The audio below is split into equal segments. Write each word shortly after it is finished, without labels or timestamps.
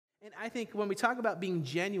And I think when we talk about being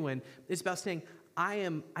genuine, it's about saying,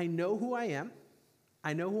 I know who I am,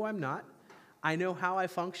 I know who I'm not, I know how I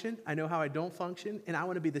function, I know how I don't function, and I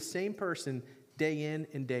want to be the same person day in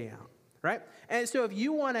and day out, right? And so if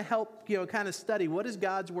you want to help, kind of study, what does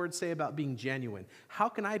God's word say about being genuine? How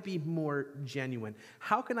can I be more genuine?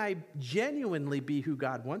 How can I genuinely be who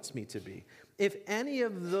God wants me to be? If any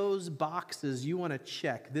of those boxes you want to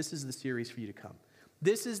check, this is the series for you to come.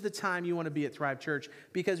 This is the time you want to be at Thrive Church,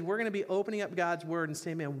 because we're going to be opening up God's word and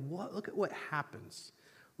saying, man, look at what happens.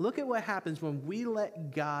 Look at what happens when we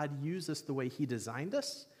let God use us the way he designed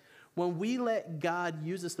us, when we let God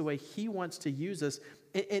use us the way he wants to use us,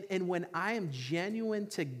 and when I am genuine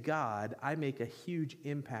to God, I make a huge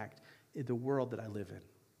impact in the world that I live in.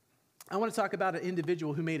 I want to talk about an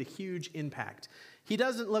individual who made a huge impact. He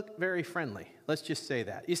doesn't look very friendly. Let's just say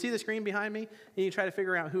that. You see the screen behind me? And you try to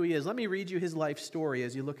figure out who he is. Let me read you his life story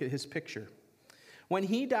as you look at his picture. When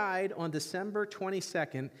he died on December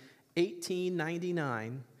 22nd,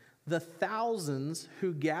 1899, the thousands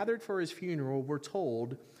who gathered for his funeral were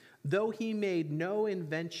told, though he made no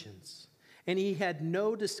inventions and he had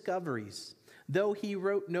no discoveries, though he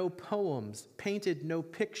wrote no poems, painted no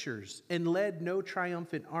pictures, and led no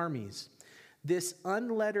triumphant armies, this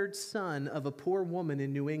unlettered son of a poor woman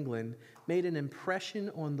in New England made an impression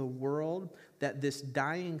on the world that this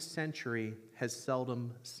dying century has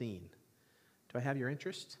seldom seen. Do I have your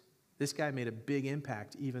interest? This guy made a big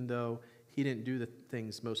impact, even though he didn't do the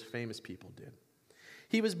things most famous people did.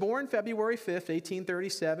 He was born February 5th,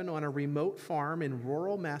 1837, on a remote farm in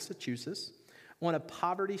rural Massachusetts, on a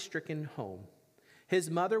poverty-stricken home. His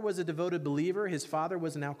mother was a devoted believer. His father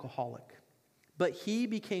was an alcoholic. But he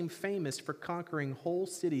became famous for conquering whole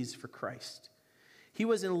cities for Christ. He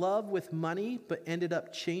was in love with money, but ended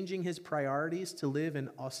up changing his priorities to live in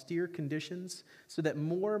austere conditions so that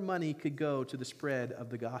more money could go to the spread of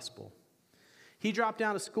the gospel. He dropped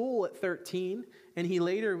out of school at 13, and he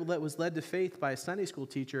later was led to faith by a Sunday school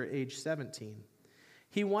teacher at age 17.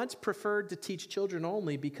 He once preferred to teach children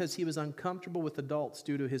only because he was uncomfortable with adults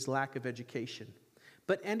due to his lack of education,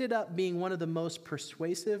 but ended up being one of the most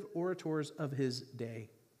persuasive orators of his day.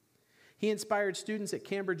 He inspired students at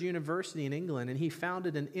Cambridge University in England, and he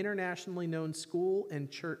founded an internationally known school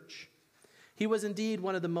and church. He was indeed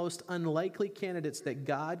one of the most unlikely candidates that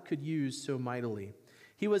God could use so mightily.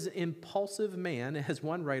 He was an impulsive man, as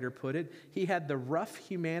one writer put it. He had the rough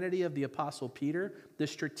humanity of the Apostle Peter, the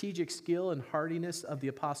strategic skill and hardiness of the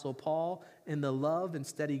Apostle Paul, and the love and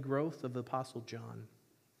steady growth of the Apostle John.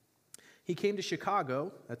 He came to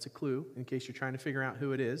Chicago, that's a clue in case you're trying to figure out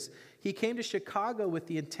who it is. He came to Chicago with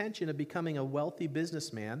the intention of becoming a wealthy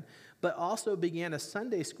businessman, but also began a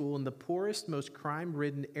Sunday school in the poorest, most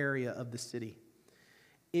crime-ridden area of the city.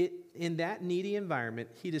 In that needy environment,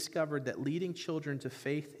 he discovered that leading children to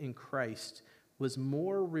faith in Christ was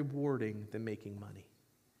more rewarding than making money.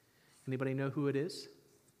 Anybody know who it is?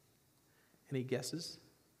 Any guesses?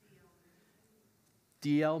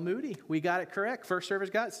 D.L. Moody. We got it correct. First service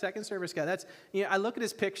got it, second service got it. That's, I look at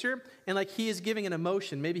his picture, and like he is giving an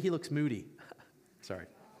emotion. Maybe he looks moody. Sorry.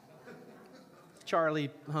 Charlie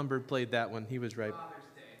Humbard played that one. He was right.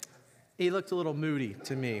 He looked a little moody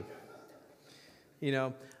to me.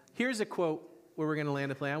 Here's a quote where we're going to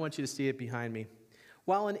land a plane. I want you to see it behind me.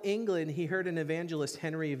 While in England, he heard an evangelist,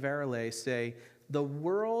 Henry Varley, say, "The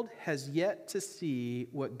world has yet to see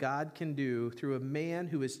what God can do through a man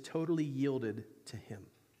who is totally yielded to him."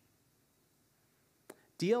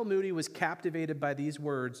 D.L. Moody was captivated by these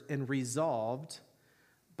words and resolved,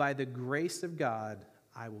 by the grace of God,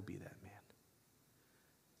 I will be that man.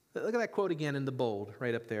 Look at that quote again in the bold,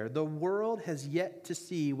 right up there. The world has yet to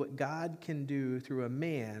see what God can do through a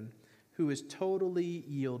man who is totally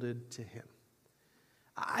yielded to him.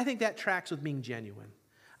 I think that tracks with being genuine.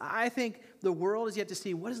 I think the world is yet to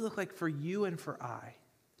see what does it look like for you and for I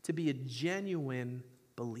to be a genuine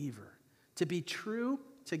believer, to be true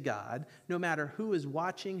to God, no matter who is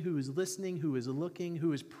watching, who is listening, who is looking,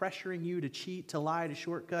 who is pressuring you to cheat, to lie, to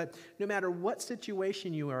shortcut. No matter what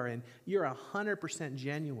situation you are in, you're 100%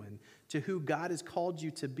 genuine to who God has called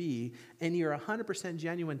you to be, and you're 100%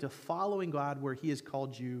 genuine to following God where he has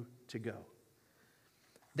called you to go.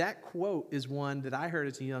 That quote is one that I heard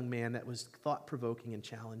as a young man that was thought-provoking and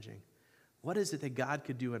challenging. What is it that God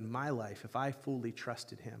could do in my life if I fully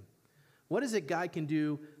trusted him? What is it God can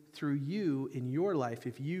do through you in your life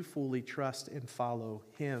if you fully trust and follow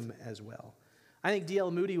him as well? I think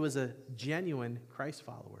D.L. Moody was a genuine Christ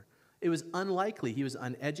follower. It was unlikely. He was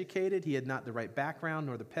uneducated. He had not the right background,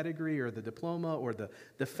 nor the pedigree, or the diploma, or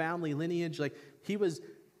the family lineage. Like, he was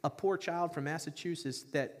a poor child from Massachusetts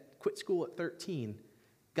that quit school at 13,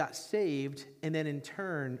 got saved, and then in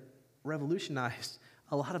turn revolutionized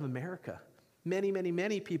a lot of America. Many, many,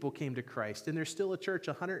 many people came to Christ, and there's still a church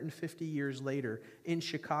 150 years later in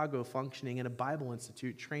Chicago functioning in a Bible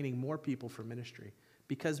institute, training more people for ministry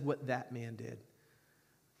because what that man did.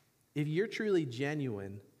 If you're truly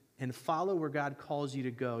genuine and follow where God calls you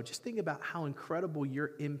to go, just think about how incredible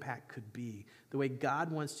your impact could be, the way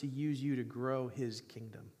God wants to use you to grow his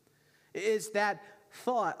kingdom. It's that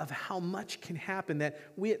thought of how much can happen that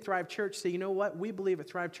we at Thrive Church say, you know what? We believe at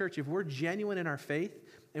Thrive Church, if we're genuine in our faith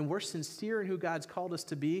and we're sincere in who God's called us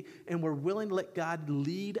to be and we're willing to let God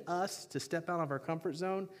lead us to step out of our comfort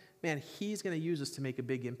zone, man, he's going to use us to make a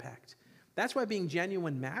big impact. That's why being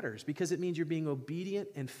genuine matters, because it means you're being obedient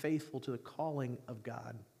and faithful to the calling of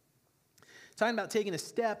God. Talking about taking a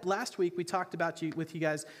step, last week we talked about with you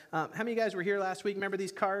guys. How many of you guys were here last week? Remember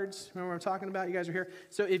these cards? Remember what I'm talking about? You guys were here?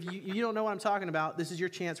 So if you don't know what I'm talking about, this is your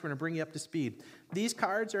chance. We're going to bring you up to speed. These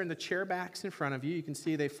cards are in the chair backs in front of you. You can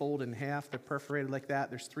see they fold in half. They're perforated like that.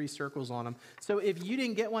 There's 3 circles on them. So if you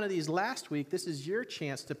didn't get one of these last week, this is your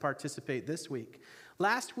chance to participate this week.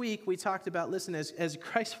 Last week, we talked about, listen, as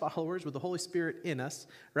Christ followers with the Holy Spirit in us,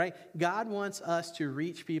 right? God wants us to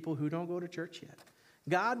reach people who don't go to church yet.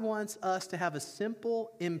 God wants us to have a simple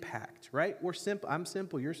impact, right? We're simple. I'm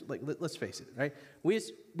simple. You're like, let's face it, right? We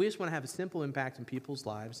just want to have a simple impact in people's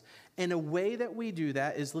lives. And a way that we do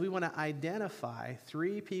that is we want to identify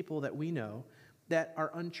 3 people that we know that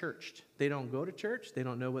are unchurched. They don't go to church. They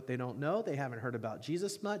don't know what they don't know. They haven't heard about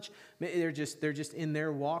Jesus much. They're just in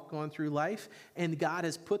their walk going through life. And God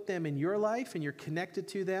has put them in your life, and you're connected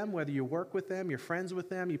to them, whether you work with them, you're friends with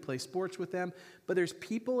them, you play sports with them. But there's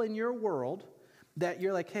people in your world that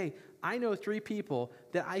you're like, hey, I know 3 people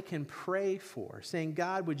that I can pray for, saying,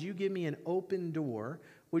 God, would you give me an open door?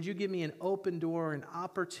 Would you give me an open door, an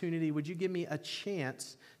opportunity? Would you give me a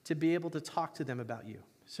chance to be able to talk to them about you?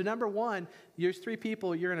 So number 1, there's 3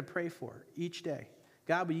 people you're going to pray for each day.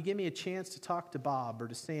 God, will you give me a chance to talk to Bob or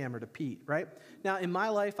to Sam or to Pete, right? Now, in my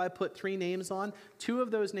life, I put 3 names on. 2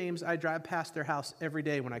 of those names, I drive past their house every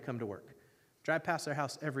day when I come to work. Drive past their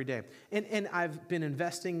house every day. And I've been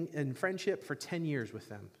investing in friendship for 10 years with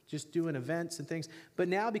them, just doing events and things. But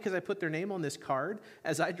now, because I put their name on this card,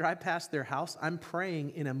 as I drive past their house, I'm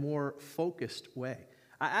praying in a more focused way.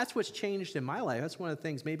 That's what's changed in my life. That's one of the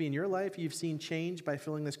things maybe in your life you've seen change by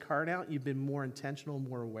filling this card out. You've been more intentional,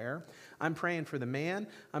 more aware. I'm praying for the man.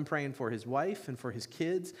 I'm praying for his wife and for his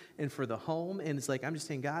kids and for the home. And it's like, I'm just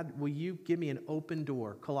saying, God, will you give me an open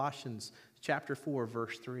door? Colossians chapter 4,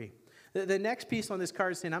 verse 3. The next piece on this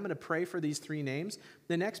card is saying, I'm going to pray for these 3 names.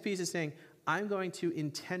 The next piece is saying, I'm going to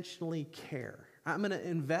intentionally care. I'm going to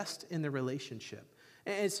invest in the relationship.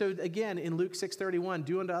 And so again, in Luke 6:31,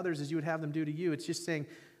 do unto others as you would have them do to you. It's just saying,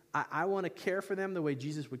 I want to care for them the way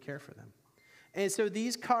Jesus would care for them. And so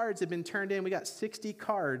these cards have been turned in. We got 60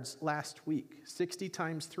 cards last week. 60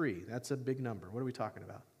 times 3. That's a big number. What are we talking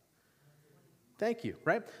about? Thank you,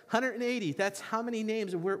 right? 180, that's how many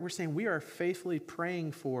names we're saying we are faithfully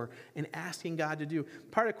praying for and asking God to do.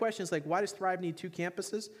 Part of the question is like, why does Thrive need 2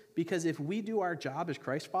 campuses? Because if we do our job as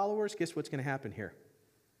Christ followers, guess what's going to happen here?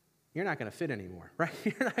 You're not going to fit anymore, right?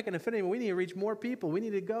 You're not going to fit anymore. We need to reach more people. We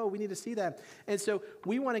need to go. We need to see that. And so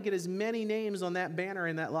we want to get as many names on that banner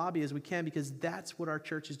in that lobby as we can, because that's what our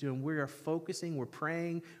church is doing. We are focusing. We're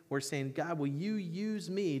praying. We're saying, God, will you use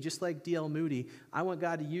me? Just like D.L. Moody, I want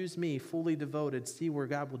God to use me, fully devoted, see where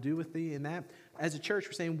God will do with me in that. As a church,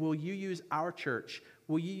 we're saying, will you use our church?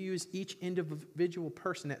 Will you use each individual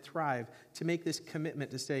person at Thrive to make this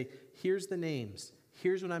commitment to say, here's the names.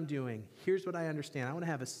 Here's what I'm doing. Here's what I understand. I want to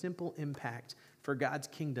have a simple impact for God's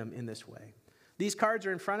kingdom in this way. These cards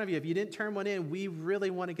are in front of you. If you didn't turn one in, we really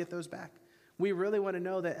want to get those back. We really want to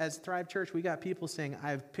know that as Thrive Church, we got people saying,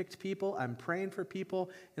 I've picked people, I'm praying for people,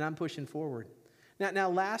 and I'm pushing forward. Now,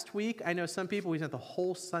 last week, I know some people, we spent the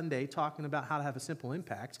whole Sunday talking about how to have a simple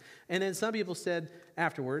impact. And then some people said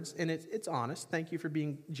afterwards, and it's honest, thank you for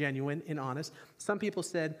being genuine and honest. Some people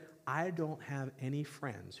said, I don't have any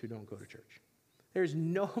friends who don't go to church. There's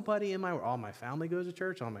nobody in my world. All my family goes to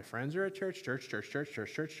church. All my friends are at church,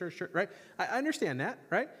 right? I understand that,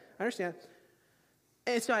 right? I understand.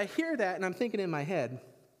 And so I hear that, and I'm thinking in my head,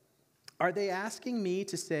 are they asking me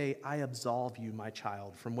to say, I absolve you, my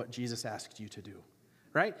child, from what Jesus asked you to do,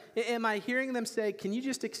 right? Am I hearing them say, can you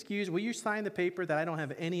just will you sign the paper that I don't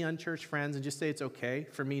have any unchurched friends and just say it's okay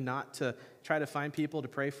for me not to try to find people to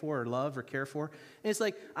pray for or love or care for? And it's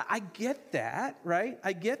like, I get that, right?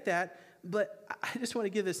 I get that. But I just want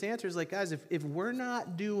to give this answer. It's like, guys, if we're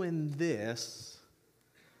not doing this,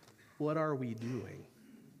 what are we doing?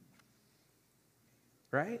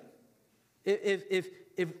 Right? If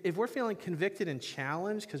if we're feeling convicted and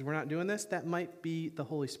challenged because we're not doing this, that might be the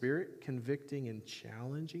Holy Spirit convicting and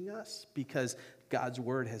challenging us because God's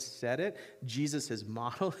word has said it. Jesus has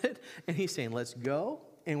modeled it. And he's saying, let's go.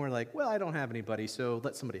 And we're like, well, I don't have anybody, so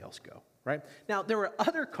let somebody else go, right? Now, there were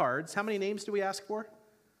other cards. How many names do we ask for?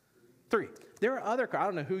 3. There are other cards. I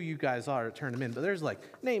don't know who you guys are to turn them in, but there's like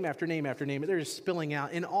name after name after name. They're just spilling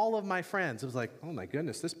out. And all of my friends, it was like, oh my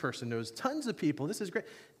goodness, this person knows tons of people. This is great.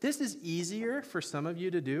 This is easier for some of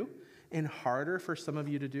you to do and harder for some of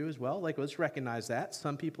you to do as well. Like, let's recognize that.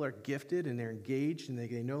 Some people are gifted and they're engaged and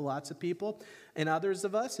they know lots of people. And others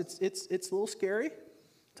of us, it's a little scary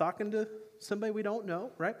talking to somebody we don't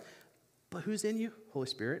know, right? But who's in you? Holy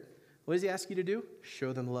Spirit. What does he ask you to do?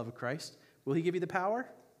 Show them the love of Christ. Will he give you the power?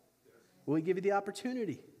 Will he give you the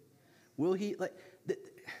opportunity? Will he,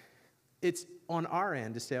 it's on our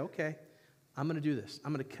end to say, okay, I'm going to do this.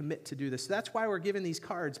 I'm going to commit to do this. So that's why we're given these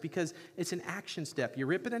cards, because it's an action step. You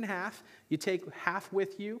rip it in half, you take half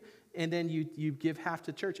with you, and then you give half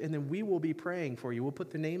to church, and then we will be praying for you. We'll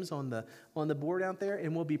put the names on the board out there,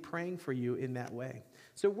 and we'll be praying for you in that way.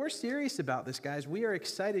 So we're serious about this, guys. We are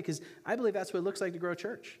excited because I believe that's what it looks like to grow a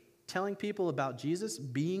church. Telling people about Jesus,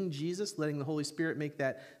 being Jesus, letting the Holy Spirit make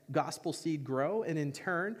that gospel seed grow. And in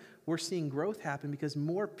turn, we're seeing growth happen because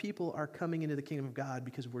more people are coming into the kingdom of God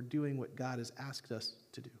because we're doing what God has asked us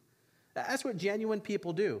to do. That's what genuine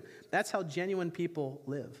people do. That's how genuine people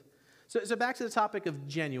live. So back to the topic of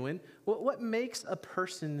genuine. What makes a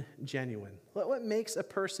person genuine? What makes a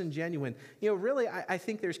person genuine? Really, I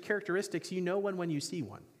think there's characteristics. You know one when you see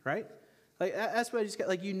one, right? Like, that's what I just got.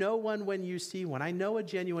 Like, you know one when you see one. I know a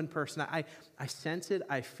genuine person. I sense it.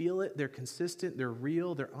 I feel it. They're consistent. They're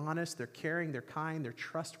real. They're honest. They're caring. They're kind. They're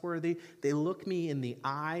trustworthy. They look me in the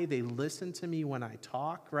eye. They listen to me when I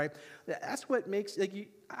talk, right? That's what makes,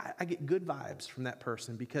 I get good vibes from that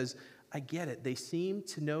person because I get it. They seem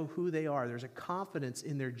to know who they are. There's a confidence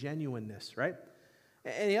in their genuineness, right?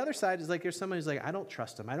 And the other side is like, there's someone who's like, I don't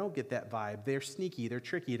trust them. I don't get that vibe. They're sneaky. They're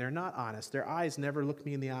tricky. They're not honest. Their eyes never look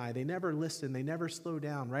me in the eye. They never listen. They never slow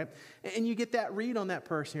down, right? And you get that read on that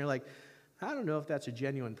person. You're like, I don't know if that's a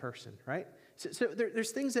genuine person, right? So there's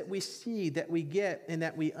things that we see, that we get, and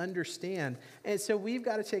that we understand. And so we've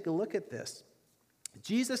got to take a look at this.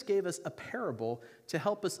 Jesus gave us a parable to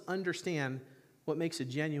help us understand what makes a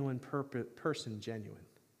genuine person genuine,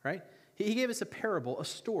 right? He gave us a parable, a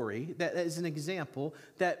story, that is an example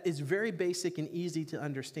that is very basic and easy to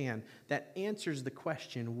understand, that answers the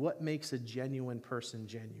question, what makes a genuine person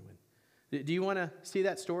genuine? Do you want to see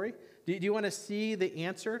that story? Do you want to see the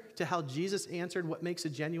answer to how Jesus answered what makes a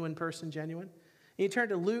genuine person genuine? And you turn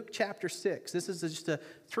to Luke chapter 6. This is just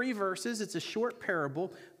 3 verses. It's a short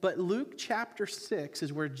parable, but Luke chapter 6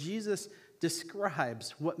 is where Jesus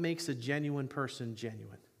describes what makes a genuine person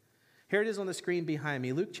genuine. Here it is on the screen behind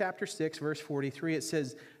me. Luke chapter 6, verse 43, it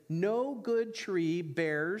says, no good tree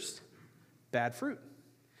bears bad fruit,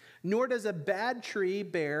 nor does a bad tree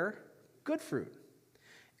bear good fruit.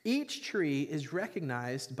 Each tree is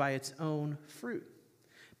recognized by its own fruit.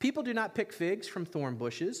 People do not pick figs from thorn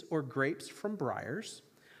bushes or grapes from briars.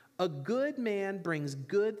 A good man brings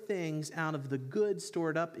good things out of the good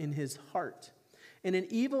stored up in his heart, and an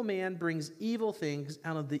evil man brings evil things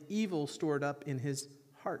out of the evil stored up in his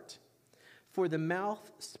heart. For the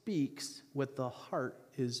mouth speaks what the heart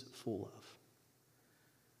is full of.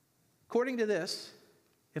 According to this,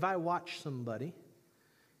 if I watch somebody,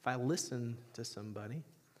 if I listen to somebody,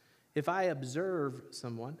 if I observe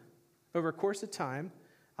someone, over a course of time,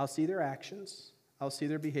 I'll see their actions, I'll see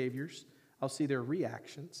their behaviors, I'll see their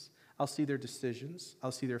reactions, I'll see their decisions,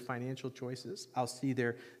 I'll see their financial choices, I'll see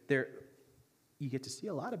their you get to see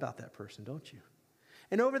a lot about that person, don't you?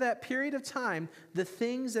 And over that period of time, the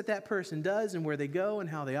things that person does and where they go and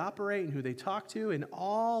how they operate and who they talk to and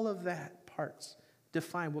all of that parts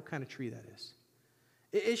define what kind of tree that is.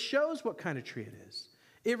 It shows what kind of tree it is.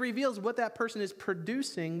 It reveals what that person is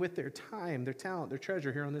producing with their time, their talent, their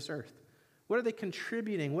treasure here on this earth. What are they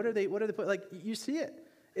contributing? What are they, like, you see it.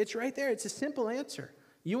 It's right there. It's a simple answer.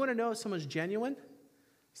 You want to know if someone's genuine?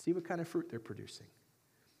 See what kind of fruit they're producing.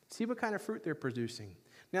 See what kind of fruit they're producing.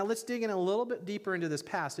 Now, let's dig in a little bit deeper into this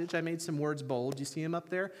passage. I made some words bold. You see them up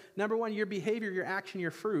there? Number 1, your behavior, your action,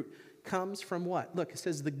 your fruit comes from what? Look, it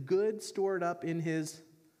says the good stored up in his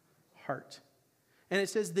heart. And it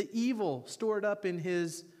says the evil stored up in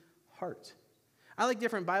his heart. I like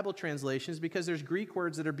different Bible translations because there's Greek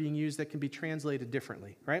words that are being used that can be translated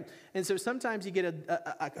differently, right? And so sometimes you get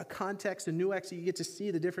a context, a nuance, you get to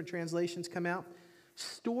see the different translations come out.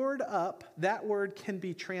 Stored up, that word can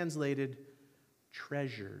be translated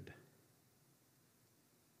treasured.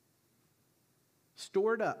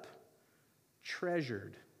 Stored up,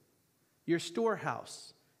 treasured. Your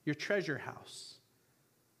storehouse, your treasure house.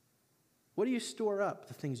 What do you store up?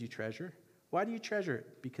 The things you treasure. Why do you treasure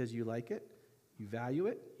it? Because you like it, you value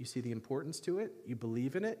it, you see the importance to it, you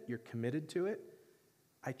believe in it, you're committed to it.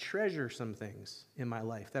 I treasure some things in my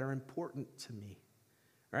life that are important to me,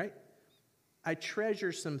 right? I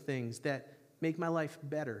treasure some things that make my life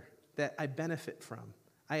better, that I benefit from,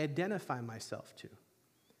 I identify myself to.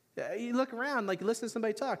 You look around, like listen to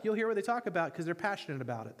somebody talk, you'll hear what they talk about because they're passionate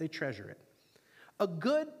about it. They treasure it. A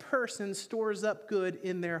good person stores up good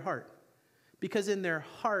in their heart because in their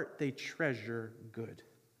heart they treasure good.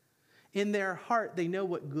 In their heart they know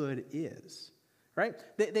what good is, right?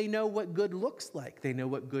 They know what good looks like. They know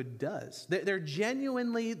what good does. They're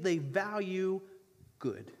genuinely, they value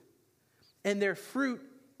good. And their fruit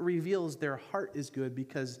reveals their heart is good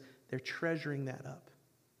because they're treasuring that up.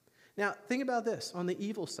 Now, think about this on the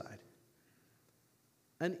evil side.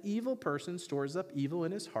 An evil person stores up evil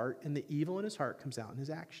in his heart, and the evil in his heart comes out in his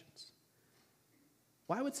actions.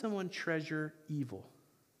 Why would someone treasure evil?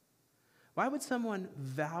 Why would someone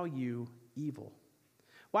value evil?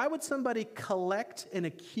 Why would somebody collect and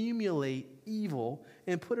accumulate evil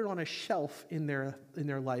and put it on a shelf in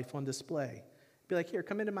their life on display? Be like, here,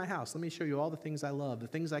 come into my house. Let me show you all the things I love, the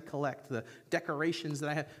things I collect, the decorations that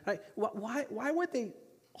I have. Right? Why would they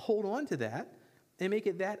hold on to that and make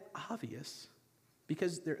it that obvious?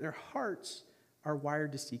 Because their hearts are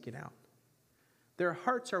wired to seek it out. Their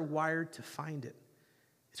hearts are wired to find it.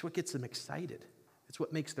 It's what gets them excited. It's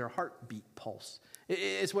what makes their heartbeat pulse.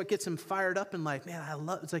 It's what gets them fired up in life. Man,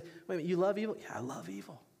 it's like, wait a minute, you love evil? Yeah, I love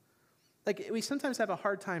evil. Like, we sometimes have a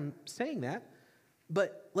hard time saying that,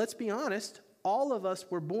 but let's be honest, all of us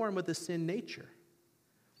were born with a sin nature.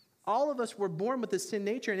 All of us were born with a sin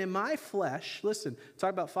nature, and in my flesh, listen,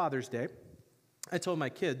 talk about Father's Day. I told my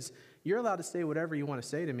kids, you're allowed to say whatever you want to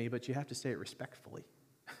say to me, but you have to say it respectfully.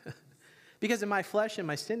 Because in my flesh and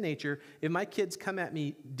my sin nature, if my kids come at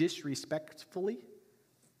me disrespectfully,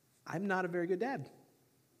 I'm not a very good dad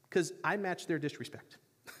because I match their disrespect.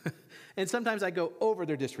 And sometimes I go over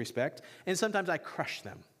their disrespect, and sometimes I crush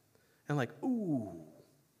them. And I'm like, ooh,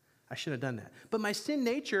 I shouldn't have done that. But my sin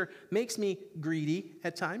nature makes me greedy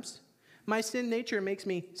at times. My sin nature makes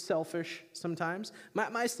me selfish sometimes.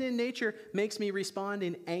 My sin nature makes me respond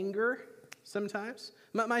in anger sometimes.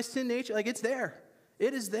 My sin nature, like it's there.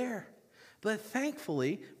 It is there. But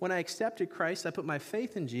thankfully, when I accepted Christ, I put my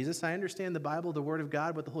faith in Jesus. I understand the Bible, the Word of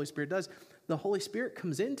God, what the Holy Spirit does. The Holy Spirit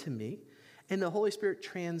comes into me, and the Holy Spirit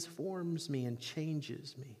transforms me and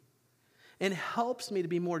changes me and helps me to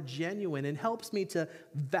be more genuine and helps me to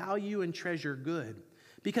value and treasure good.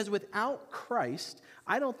 Because without Christ,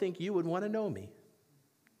 I don't think you would want to know me.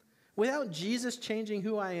 Without Jesus changing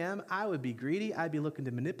who I am, I would be greedy. I'd be looking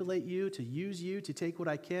to manipulate you, to use you, to take what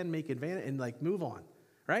I can, make advantage, and move on,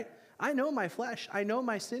 right? I know my flesh. I know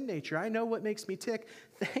my sin nature. I know what makes me tick.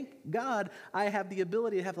 Thank God I have the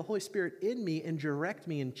ability to have the Holy Spirit in me and direct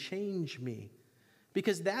me and change me.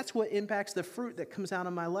 Because that's what impacts the fruit that comes out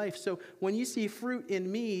of my life. So when you see fruit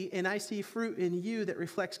in me and I see fruit in you that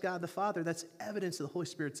reflects God the Father, that's evidence that the Holy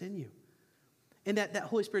Spirit's in you. And that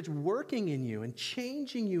Holy Spirit's working in you and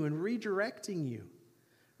changing you and redirecting you,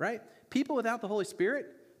 right? People without the Holy Spirit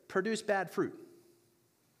produce bad fruit.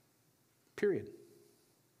 Period.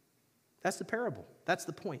 That's the parable. That's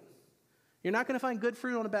the point. You're not going to find good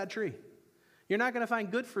fruit on a bad tree. You're not going to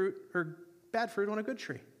find good fruit or bad fruit on a good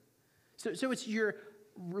tree. So it's your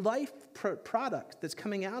life product that's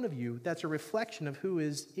coming out of you that's a reflection of who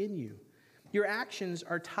is in you. Your actions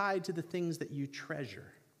are tied to the things that you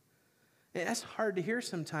treasure. And that's hard to hear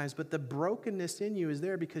sometimes, but the brokenness in you is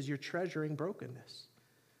there because you're treasuring brokenness.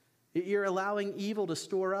 You're allowing evil to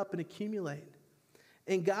store up and accumulate.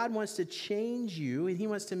 And God wants to change you, and he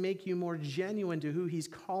wants to make you more genuine to who he's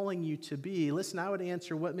calling you to be. Listen, I would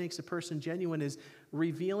answer what makes a person genuine is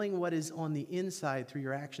revealing what is on the inside through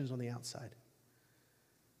your actions on the outside.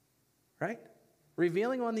 Right?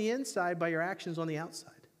 Revealing on the inside by your actions on the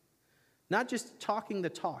outside. Not just talking the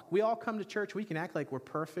talk. We all come to church, we can act like we're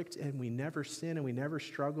perfect and we never sin and we never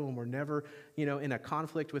struggle and we're never, in a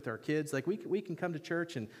conflict with our kids. Like we can come to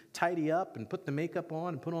church and tidy up and put the makeup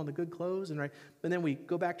on and put on the good clothes and then we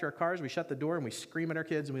go back to our cars, we shut the door and we scream at our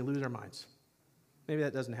kids and we lose our minds. Maybe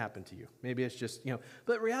that doesn't happen to you. Maybe it's just,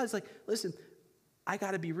 but reality is like, listen, I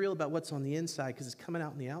got to be real about what's on the inside because it's coming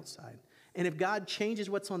out on the outside. And if God changes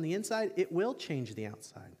what's on the inside, it will change the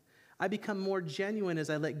outside. I become more genuine as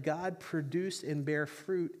I let God produce and bear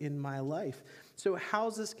fruit in my life. So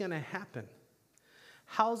how's this going to happen?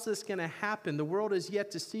 How's this going to happen? The world is yet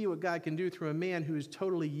to see what God can do through a man who is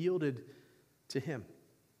totally yielded to him.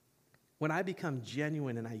 When I become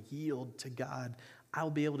genuine and I yield to God,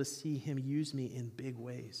 I'll be able to see him use me in big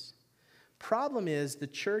ways. Problem is, the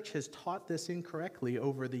church has taught this incorrectly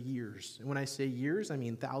over the years. And when I say years, I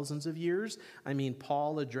mean thousands of years. I mean,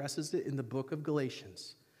 Paul addresses it in the book of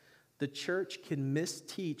Galatians. The church can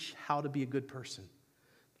misteach how to be a good person.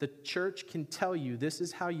 The church can tell you this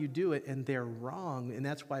is how you do it, and they're wrong, and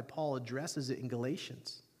that's why Paul addresses it in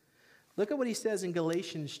Galatians. Look at what he says in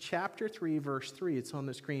Galatians chapter 3, verse 3. It's on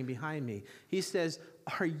the screen behind me. He says,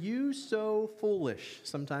 are you so foolish?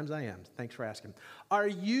 Sometimes I am. Thanks for asking. Are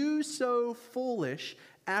you so foolish?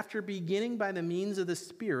 After beginning by the means of the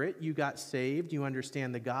Spirit, you got saved, you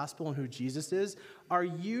understand the gospel and who Jesus is. Are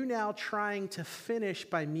you now trying to finish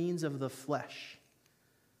by means of the flesh?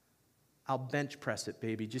 I'll bench press it,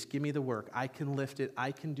 baby. Just give me the work. I can lift it.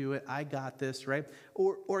 I can do it. I got this, right?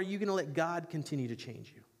 Or are you going to let God continue to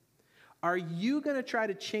change you? Are you going to try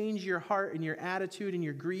to change your heart and your attitude and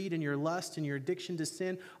your greed and your lust and your addiction to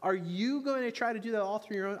sin? Are you going to try to do that all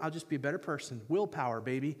through your own? I'll just be a better person. Willpower,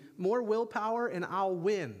 baby. More willpower and I'll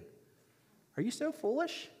win. Are you so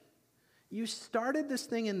foolish? You started this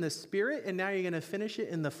thing in the spirit and now you're going to finish it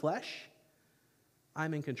in the flesh?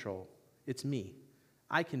 I'm in control. It's me.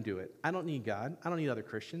 I can do it. I don't need God. I don't need other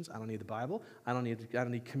Christians. I don't need the Bible. I don't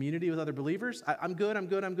need community with other believers. I'm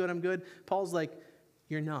good. Paul's like,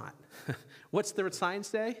 you're not. What's the sign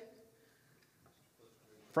say?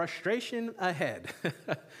 Frustration ahead.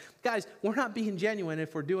 Guys, we're not being genuine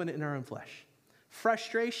if we're doing it in our own flesh.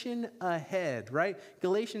 Frustration ahead, right?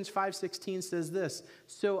 Galatians 5:16 says this.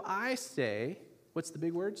 So I say, what's the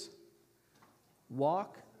big words?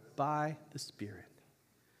 Walk by the Spirit.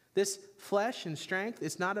 This flesh and strength,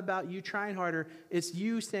 it's not about you trying harder. It's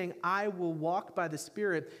you saying, I will walk by the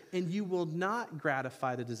Spirit, and you will not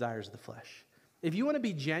gratify the desires of the flesh. If you want to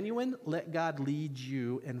be genuine, let God lead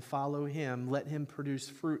you and follow him. Let him produce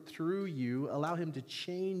fruit through you. Allow him to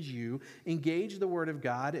change you. Engage the word of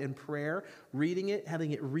God in prayer, reading it,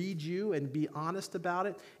 having it read you, and be honest about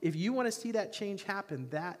it. If you want to see that change happen,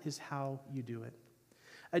 that is how you do it.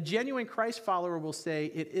 A genuine Christ follower will say,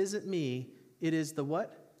 it isn't me, it is the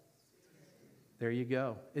what? There you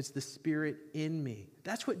go. It's the Spirit in me.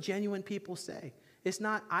 That's what genuine people say. It's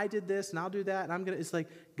not, I did this and I'll do that and it's like,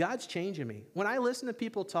 God's changing me. When I listen to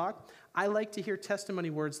people talk, I like to hear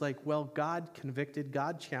testimony words like, well, God convicted,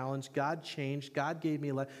 God challenged, God changed, God gave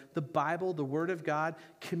me life. The Bible, the Word of God,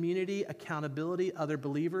 community, accountability, other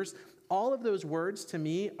believers. All of those words to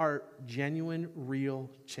me are genuine,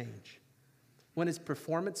 real change. When it's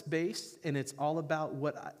performance-based and it's all about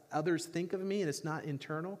what others think of me and it's not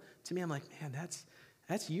internal, to me, I'm like, man,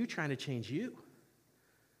 that's you trying to change you.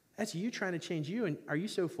 That's you trying to change you, and are you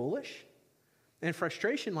so foolish? And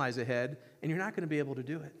frustration lies ahead, and you're not going to be able to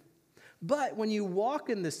do it. But when you walk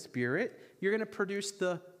in the Spirit, you're going to produce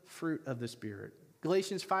the fruit of the Spirit.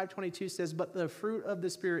 Galatians 5:22 says, but the fruit of the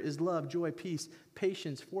Spirit is love, joy, peace,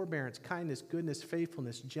 patience, forbearance, kindness, goodness,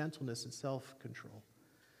 faithfulness, gentleness, and self-control.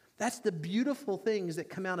 That's the beautiful things that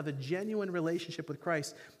come out of a genuine relationship with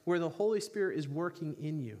Christ, where the Holy Spirit is working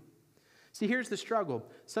in you. See, here's the struggle.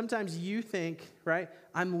 Sometimes you think, right,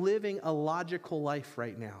 I'm living a logical life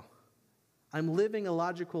right now. I'm living a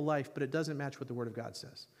logical life, but it doesn't match what the Word of God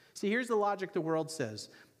says. See, here's the logic the world says.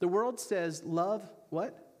 The world says, love,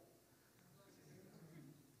 what?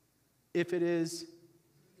 If it is,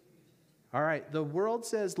 all right, the world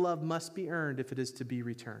says love must be earned if it is to be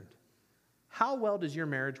returned. How well does your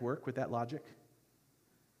marriage work with that logic?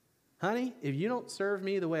 Honey, if you don't serve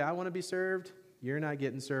me the way I want to be served, you're not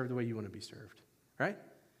getting served the way you want to be served, right?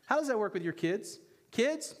 How does that work with your kids?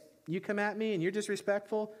 Kids, you come at me and you're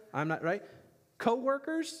disrespectful, I'm not, right?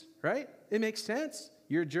 Co-workers, right? It makes sense.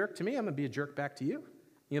 You're a jerk to me, I'm going to be a jerk back to you.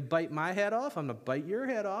 You bite my head off, I'm going to bite your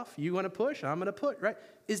head off. You want to push, I'm going to push, right?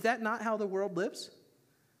 Is that not how the world lives?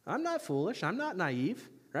 I'm not foolish, I'm not naive,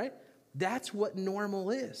 right? That's what normal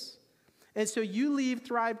is. And so you leave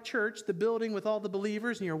Thrive Church, the building with all the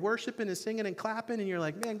believers, and you're worshiping and singing and clapping, and you're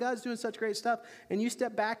like, man, God's doing such great stuff. And you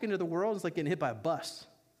step back into the world, it's like getting hit by a bus.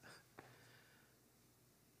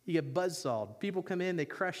 You get buzzsawed. People come in, they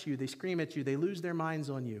crush you, they scream at you, they lose their minds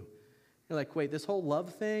on you. You're like, wait, this whole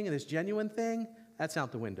love thing and this genuine thing, that's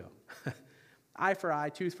out the window. Eye for eye,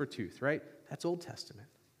 tooth for tooth, right? That's Old Testament.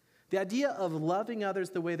 The idea of loving others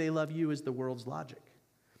the way they love you is the world's logic.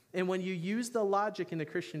 And when you use the logic in the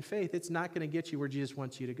Christian faith, it's not going to get you where Jesus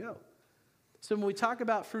wants you to go. So when we talk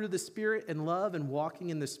about fruit of the Spirit and love and walking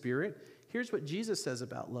in the Spirit, here's what Jesus says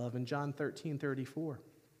about love in John 13:34.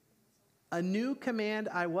 A new command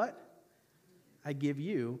I what? I give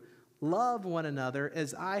you. Love one another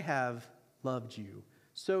as I have loved you.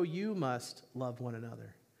 So you must love one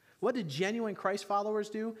another. What do genuine Christ followers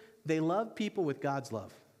do? They love people with God's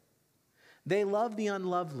love. They love the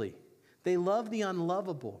unlovely. They love the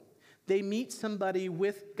unlovable. They meet somebody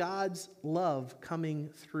with God's love coming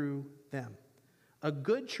through them. A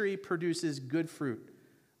good tree produces good fruit.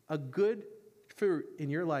 A good fruit in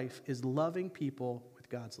your life is loving people with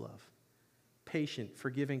God's love. Patient,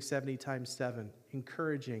 forgiving 70 times 7,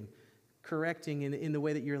 encouraging, correcting in the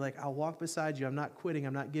way that you're like, I'll walk beside you. I'm not quitting.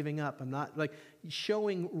 I'm not giving up. I'm not like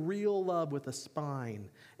showing real love with a spine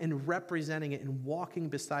and representing it and walking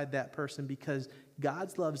beside that person because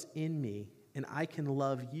God's love's in me and I can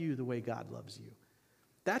love you the way God loves you.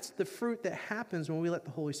 That's the fruit that happens when we let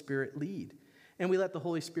the Holy Spirit lead and we let the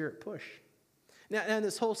Holy Spirit push. Now, in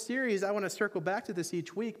this whole series, I want to circle back to this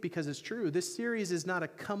each week because it's true. This series is not a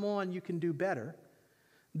come on, you can do better.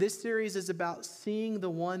 This series is about seeing the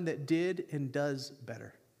one that did and does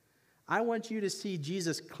better. I want you to see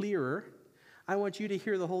Jesus clearer. I want you to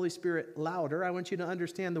hear the Holy Spirit louder. I want you to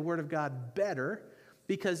understand the Word of God better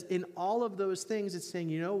because in all of those things, it's saying,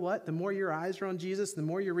 you know what? The more your eyes are on Jesus, the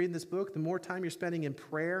more you're reading this book, the more time you're spending in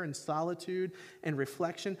prayer and solitude and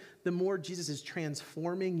reflection, the more Jesus is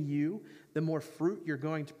transforming you, the more fruit you're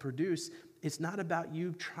going to produce. It's not about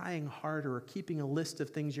you trying harder or keeping a list of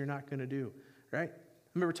things you're not going to do, right?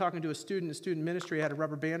 I remember talking to a student in student ministry. I had a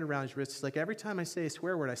rubber band around his wrist. It's like every time I say a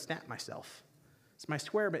swear word, I snap myself. It's my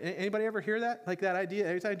swear band. Anybody ever hear that? Like that idea?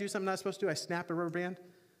 Every time I do something I'm not supposed to do, I snap a rubber band?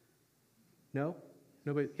 No?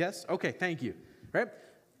 Nobody? Yes? Okay, thank you. Right?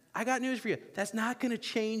 I got news for you. That's not going to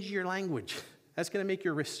change your language. That's going to make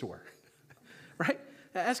your wrist sore. Right?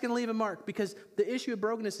 That's going to leave a mark because the issue of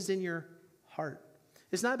brokenness is in your heart.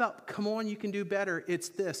 It's not about, come on, you can do better. It's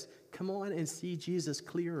this, come on and see Jesus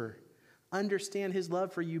clearer. Understand his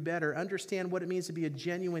love for you better. Understand what it means to be a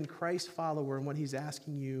genuine Christ follower and what he's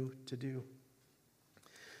asking you to do.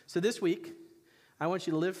 So this week, I want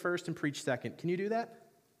you to live first and preach second. Can you do that?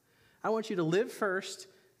 I want you to live first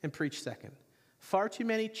and preach second. Far too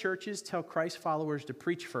many churches tell Christ followers to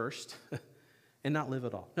preach first and not live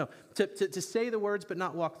at all. No, to say the words but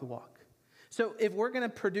not walk the walk. So if we're going to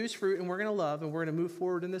produce fruit and we're going to love and we're going to move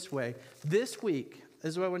forward in this way, this week, this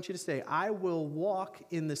is what I want you to say. I will walk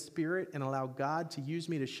in the Spirit and allow God to use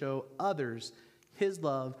me to show others his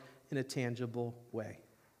love in a tangible way.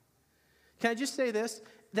 Can I just say this?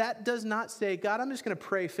 That does not say, God, I'm just going to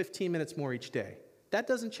pray 15 minutes more each day. That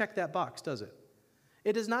doesn't check that box, does it?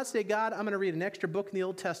 It does not say, God, I'm going to read an extra book in the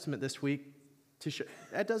Old Testament this week.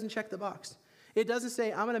 That doesn't check the box. It doesn't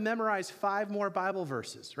say, I'm going to memorize 5 more Bible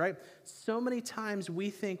verses, right? So many times we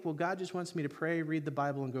think, well, God just wants me to pray, read the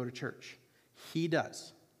Bible, and go to church. He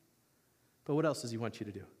does. But what else does he want you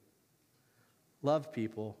to do? Love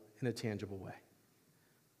people in a tangible way.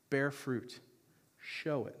 Bear fruit.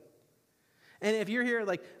 Show it. And if you're here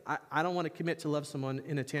like, I don't want to commit to love someone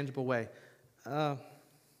in a tangible way.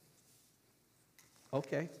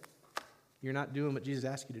 Okay. You're not doing what Jesus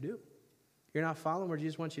asked you to do. You're not following where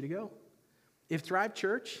Jesus wants you to go. If Thrive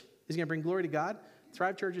Church is going to bring glory to God,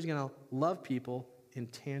 Thrive Church is going to love people in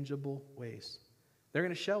tangible ways. They're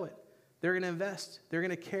going to show it. They're going to invest. They're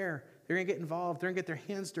going to care. They're going to get involved. They're going to get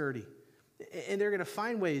their hands dirty. And they're going to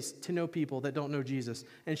find ways to know people that don't know Jesus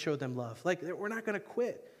and show them love. Like, we're not going to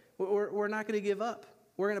quit. We're not going to give up.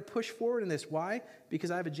 We're going to push forward in this. Why?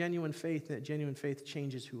 Because I have a genuine faith, and that genuine faith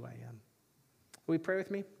changes who I am. Will you pray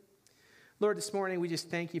with me? Lord, this morning we just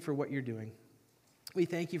thank you for what you're doing. We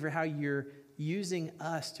thank you for how you're using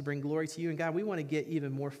us to bring glory to you. And God, we want to get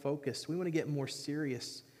even more focused. We want to get more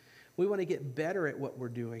serious. We want to get better at what we're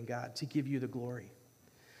doing, God, to give you the glory.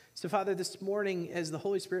 So, Father, this morning, as the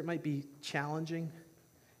Holy Spirit might be challenging,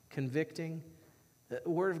 convicting, the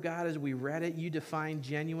Word of God, as we read it, you define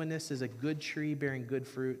genuineness as a good tree bearing good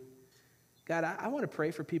fruit. God, I want to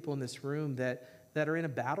pray for people in this room that are in a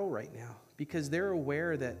battle right now because they're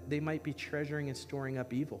aware that they might be treasuring and storing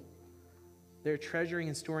up evil. They're treasuring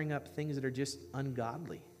and storing up things that are just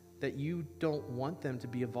ungodly, that you don't want them to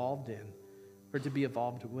be involved in or to be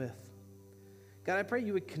involved with. God, I pray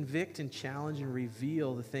you would convict and challenge and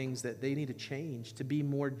reveal the things that they need to change to be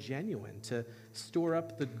more genuine, to store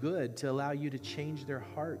up the good, to allow you to change their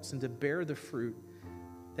hearts and to bear the fruit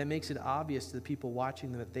that makes it obvious to the people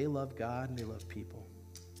watching them that they love God and they love people.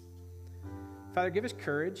 Father, give us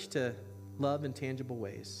courage to love in tangible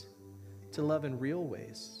ways, to love in real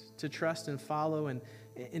ways, to trust and follow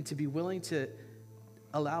and to be willing to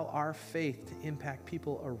allow our faith to impact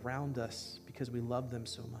people around us because we love them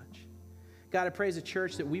so much. God, I pray as a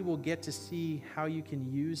church that we will get to see how you can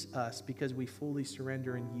use us because we fully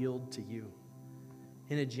surrender and yield to you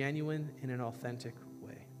in a genuine and an authentic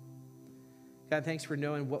way. God, thanks for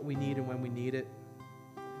knowing what we need and when we need it.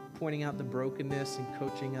 pointing out the brokenness and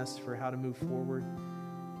coaching us for how to move forward.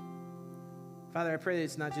 Father, I pray that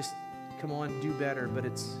it's not just, come on, do better, but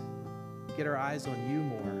it's get our eyes on you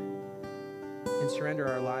more and surrender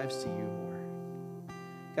our lives to you more.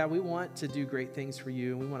 God, we want to do great things for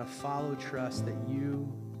you, and we want to follow trust that you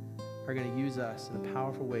are going to use us in a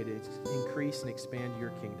powerful way to increase and expand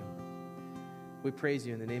your kingdom. We praise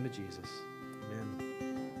you in the name of Jesus.